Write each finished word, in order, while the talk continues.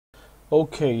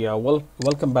Okay, yeah,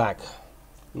 welcome back.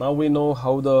 Now we know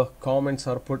how the comments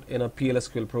are put in a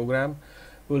PLSQL program.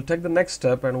 We'll take the next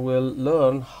step and we'll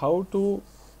learn how to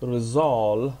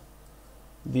resolve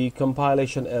the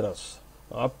compilation errors.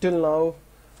 Up till now,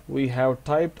 we have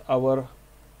typed our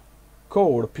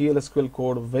code, PLSQL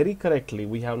code, very correctly.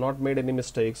 We have not made any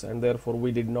mistakes and therefore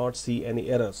we did not see any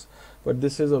errors. But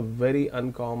this is a very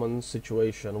uncommon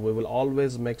situation. We will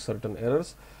always make certain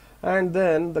errors and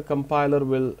then the compiler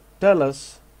will tell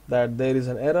us that there is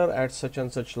an error at such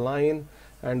and such line,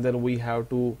 and then we have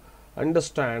to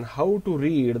understand how to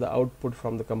read the output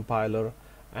from the compiler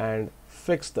and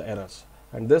fix the errors.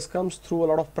 And this comes through a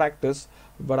lot of practice,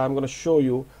 but I'm going to show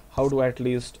you how to at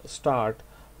least start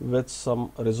with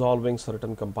some resolving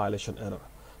certain compilation error.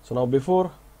 So now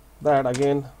before that,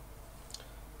 again,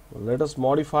 let us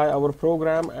modify our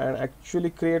program and actually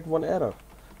create one error.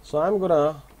 So I'm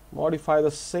gonna modify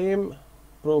the same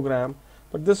program,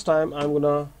 but this time I'm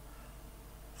gonna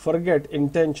forget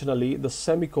intentionally the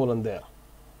semicolon there.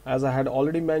 As I had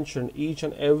already mentioned, each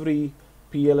and every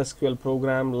PLSQL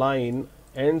program line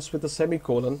ends with a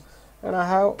semicolon, and I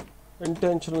have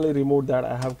intentionally removed that.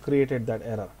 I have created that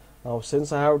error. Now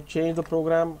since I have changed the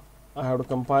program, I have to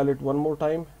compile it one more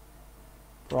time,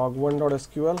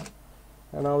 prog1.sql,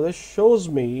 and now this shows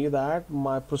me that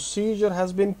my procedure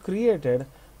has been created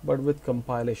but with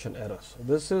compilation errors.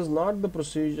 This is not the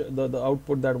procedure, the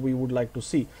output that we would like to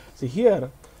see. See here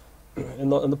in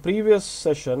the previous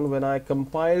session, when I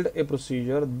compiled a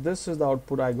procedure, this is the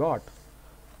output I got,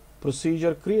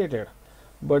 procedure created.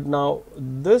 But now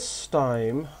this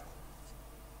time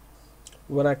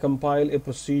when I compile a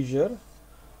procedure,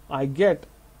 I get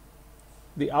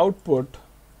the output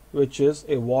which is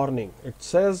a warning. It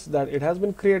says that it has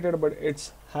been created but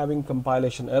it's having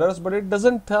compilation errors, but it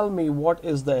doesn't tell me what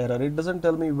is the error. It doesn't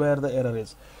tell me where the error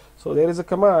is. So there is a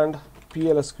command,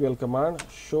 PLSQL command,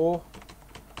 show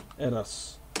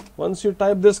errors. Once you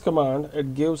type this command,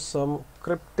 it gives some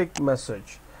cryptic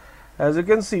message. As you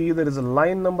can see, there is a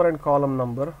line number and column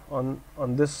number on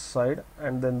this side,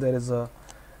 and then there is a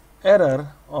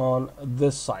error on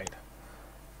this side.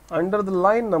 Under the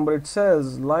line number, it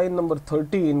says line number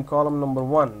 13, column number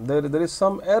 1. There is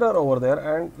some error over there,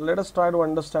 and let us try to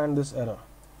understand this error.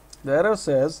 The error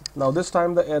says, now this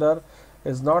time the error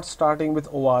is not starting with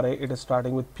ORA, it is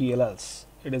starting with PLLs.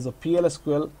 It is a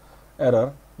PLSQL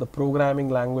error, the programming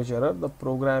language error. The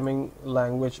programming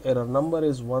language error number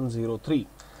is 103.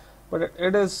 But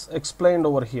it is explained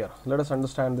over here. Let us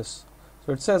understand this.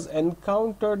 So it says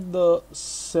encountered the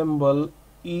symbol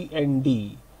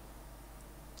END.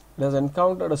 It has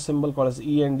encountered a symbol called as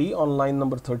END on line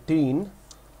number 13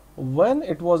 when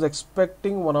it was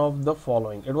expecting one of the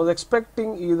following. It was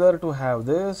expecting either to have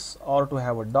this, or to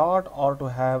have a dot, or to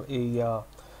have a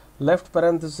left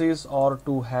parenthesis, or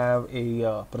to have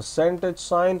a percentage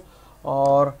sign,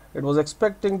 or it was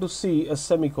expecting to see a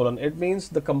semicolon. It means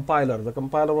the compiler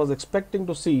was expecting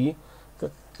to see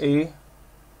a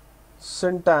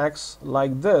syntax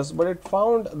like this, but it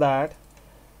found that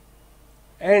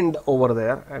end over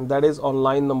there, and that is on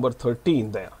line number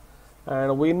 13 there.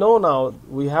 And we know now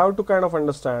we have to kind of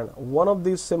understand one of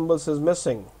these symbols is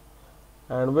missing,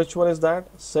 and which one is that?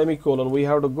 Semicolon. We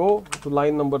have to go to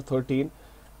line number 13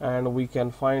 and we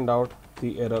can find out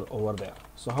the error over there.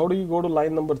 So how do you go to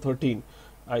line number 13?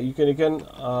 You can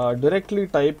directly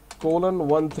type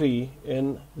 :13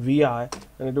 in VI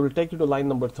and it will take you to line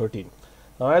number 13.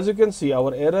 Now as you can see,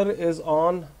 our error is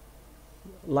on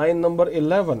line number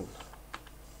 11.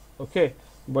 Okay,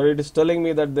 but it is telling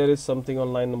me that there is something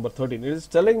on line number 13. It is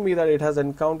telling me that it has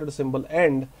encountered symbol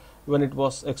end when it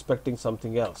was expecting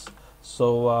something else.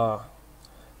 So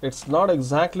it's not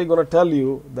exactly going to tell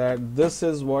you that this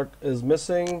is what is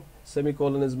missing,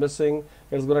 semicolon is missing.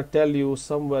 It's going to tell you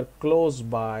somewhere close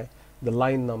by the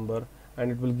line number,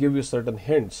 and it will give you certain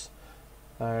hints,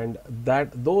 and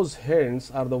those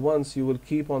hints are the ones you will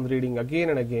keep on reading again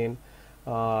and again.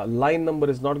 Line number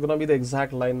is not going to be the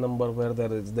exact line number where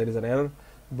there is an error,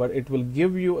 but it will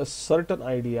give you a certain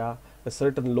idea, a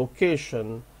certain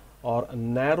location, or a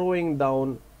narrowing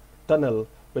down tunnel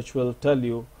which will tell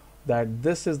you that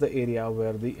this is the area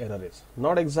where the error is.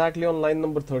 Not exactly on line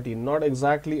number 13, not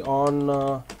exactly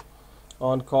on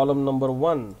column number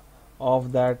 1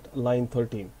 of that line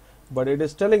 13, but it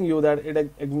is telling you that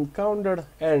it encountered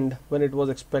end when it was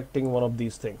expecting one of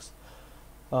these things.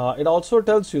 It also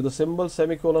tells you the symbol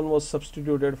semicolon was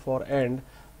substituted for end.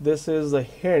 This is a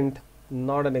hint,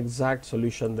 not an exact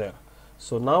solution there.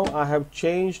 So now I have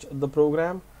changed the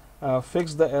program,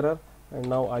 fixed the error, and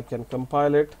now I can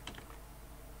compile it.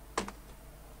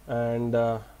 And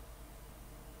I'm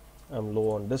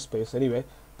low on disk space. Anyway,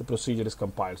 the procedure is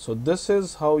compiled. So this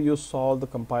is how you solve the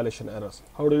compilation errors.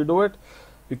 How do you do it?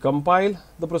 You compile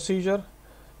the procedure,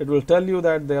 it will tell you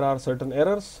that there are certain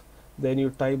errors, then you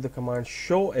type the command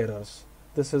show errors.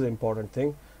 This is an important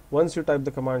thing. Once you type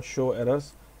the command show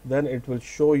errors, then it will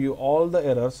show you all the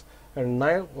errors, and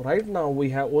now right now we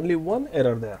have only one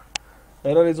error there.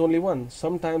 Error is only one.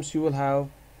 Sometimes you will have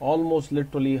almost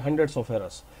literally hundreds of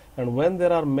errors, and when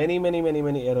there are many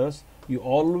errors, you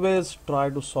always try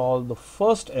to solve the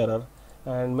first error,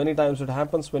 and many times it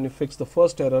happens when you fix the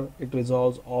first error, it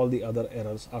resolves all the other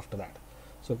errors after that.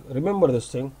 So remember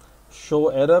this thing, show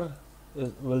error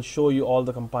will show you all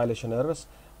the compilation errors,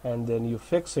 and then you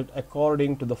fix it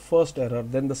according to the first error,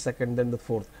 then the second, then the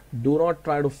fourth. Do not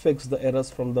try to fix the errors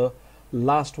from the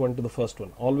last one to the first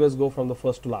one. Always go from the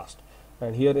first to last.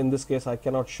 And here in this case I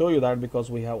cannot show you that because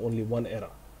we have only one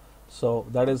error. So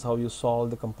that is how you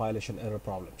solve the compilation error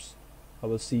problems. I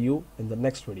will see you in the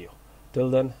next video.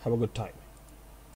 Till then, have a good time.